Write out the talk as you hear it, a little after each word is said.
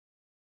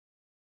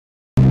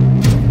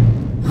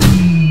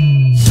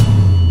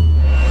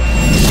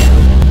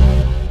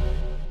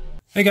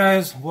Hey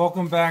guys,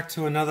 welcome back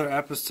to another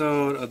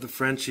episode of the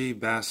Frenchy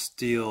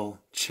Bastille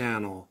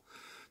channel.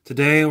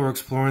 Today we're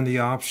exploring the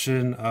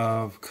option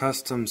of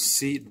custom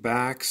seat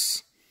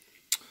backs.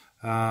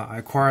 I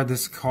acquired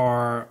this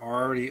car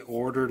already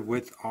ordered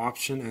with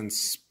option and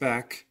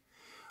spec.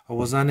 I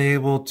was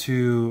unable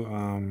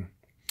to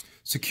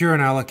secure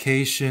an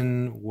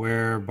allocation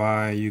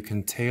whereby you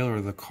can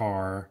tailor the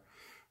car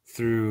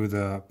through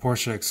the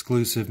Porsche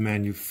exclusive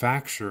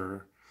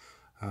manufacturer.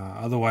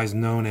 Otherwise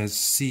known as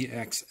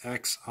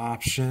CXX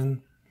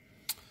option.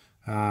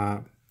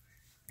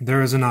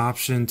 There is an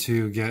option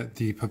to get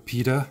the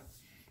pepita,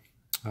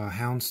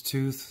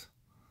 houndstooth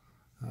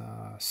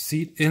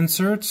seat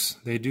inserts.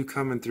 They do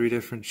come in 3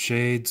 different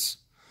shades,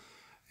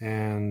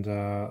 and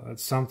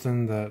it's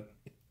something that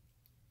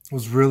I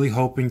was really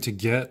hoping to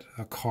get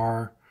a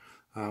car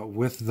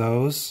with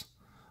those.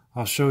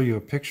 I'll show you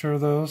a picture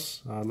of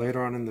those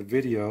later on in the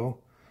video.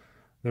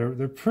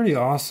 They're pretty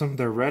awesome.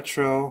 They're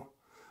retro.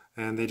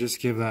 And they just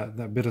give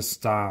that bit of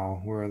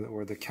style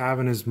where the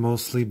cabin is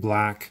mostly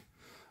black.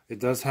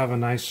 It does have a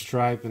nice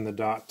stripe in the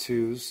dot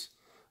twos,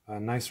 a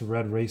nice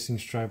red racing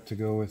stripe to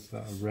go with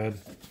red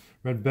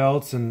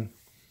belts and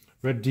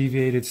red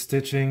deviated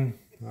stitching,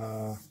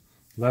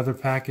 leather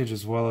package,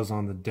 as well as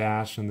on the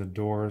dash and the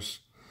doors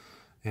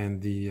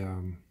and the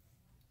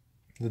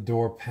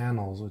door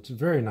panels, which is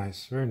very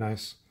nice, very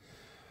nice.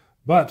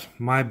 But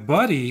my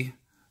buddy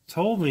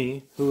told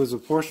me, who is a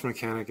Porsche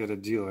mechanic at a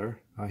dealer,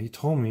 he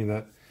told me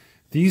that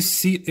these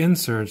seat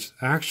inserts,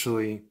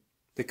 actually,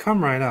 they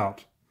come right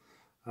out.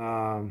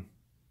 I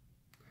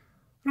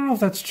don't know if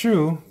that's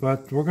true,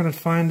 but we're going to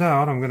find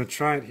out. I'm going to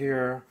try it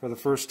here for the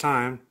first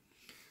time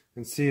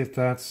and see if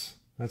that's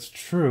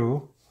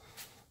true.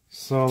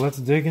 So let's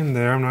dig in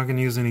there. I'm not going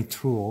to use any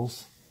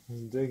tools.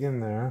 Let's dig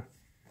in there.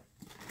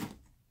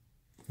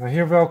 I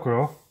hear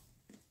Velcro.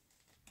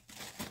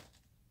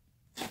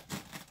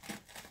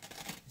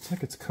 It's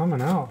like it's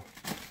coming out.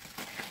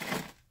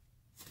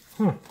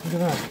 Huh, look at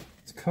that.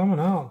 Coming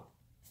out.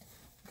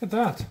 Look at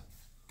that.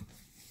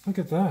 Look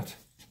at that.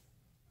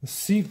 The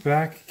seat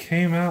back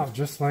came out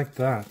just like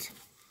that.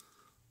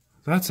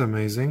 That's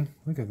amazing.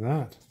 Look at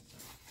that.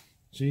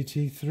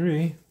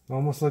 GT3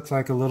 almost looks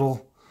like a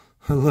little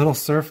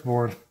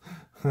surfboard.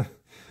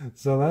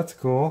 So that's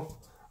cool.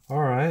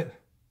 All right.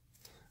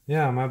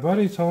 Yeah, my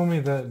buddy told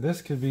me that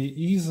this could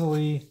be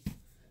easily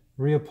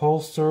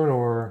reupholstered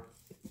or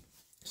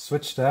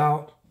switched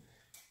out.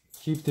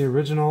 Keep the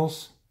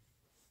originals.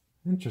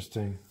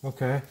 Interesting.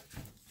 Okay.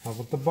 How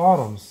about the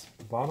bottoms?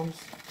 The bottoms?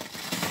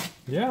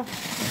 Yeah,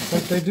 looks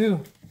like they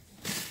do.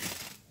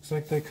 Looks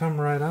like they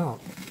come right out.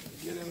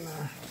 Get in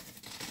there.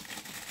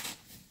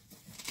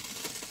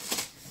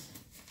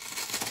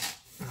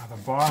 The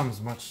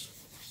bottom's much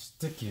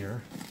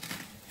stickier.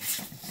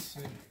 Let's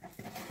see.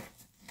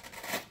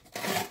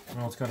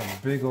 Oh, it's got a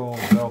big old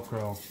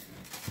Velcro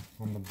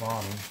on the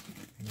bottom.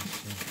 Let's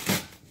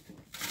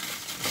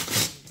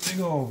see.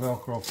 Big old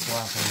Velcro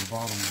flap on the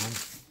bottom one.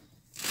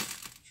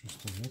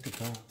 Interesting. Look at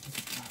that.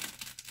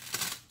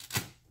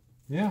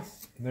 Yeah,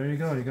 there you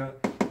go. You got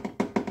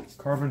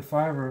carbon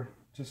fiber,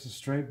 just a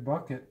straight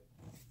bucket.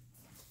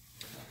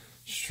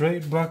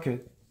 Straight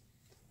bucket.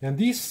 And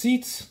these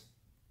seats,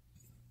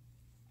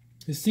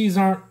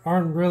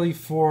 aren't really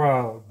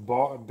for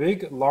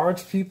big,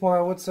 large people,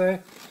 I would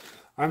say.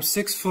 I'm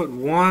 6'1",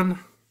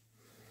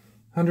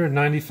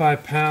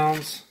 195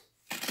 pounds.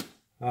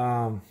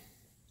 I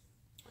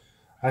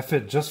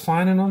fit just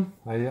fine in them.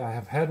 I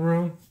have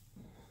headroom.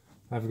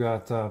 I've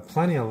got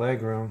plenty of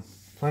leg room.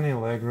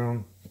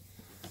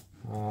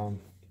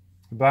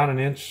 About an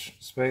inch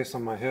space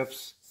on my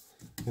hips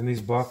in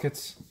these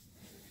buckets.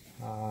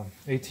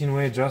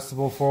 18-way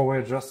adjustable,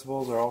 4-way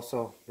adjustables are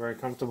also very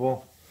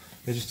comfortable.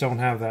 They just don't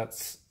have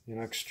that,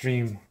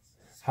 extreme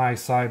high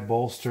side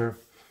bolster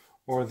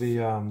or the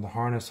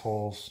harness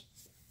holes.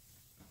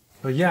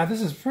 But yeah,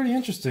 this is pretty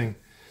interesting.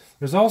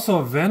 There's also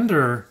a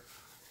vendor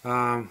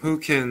who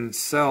can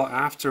sell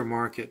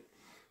aftermarket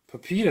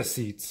pepita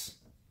seats.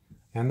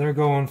 And they're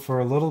going for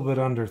a little bit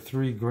under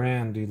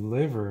 $3,000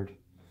 delivered.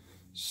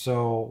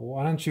 So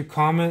why don't you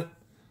comment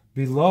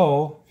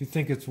below if you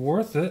think it's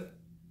worth it?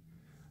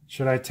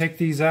 Should I take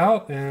these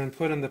out and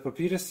put in the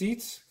pepita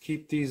seats?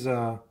 Keep these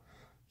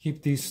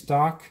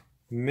stock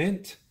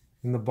mint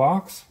in the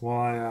box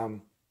while I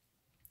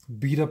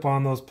beat up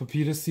on those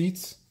pepita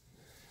seats.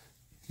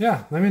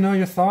 Yeah, let me know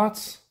your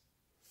thoughts.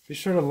 Be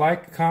sure to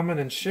like, comment,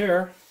 and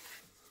share.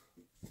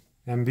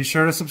 And be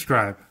sure to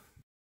subscribe.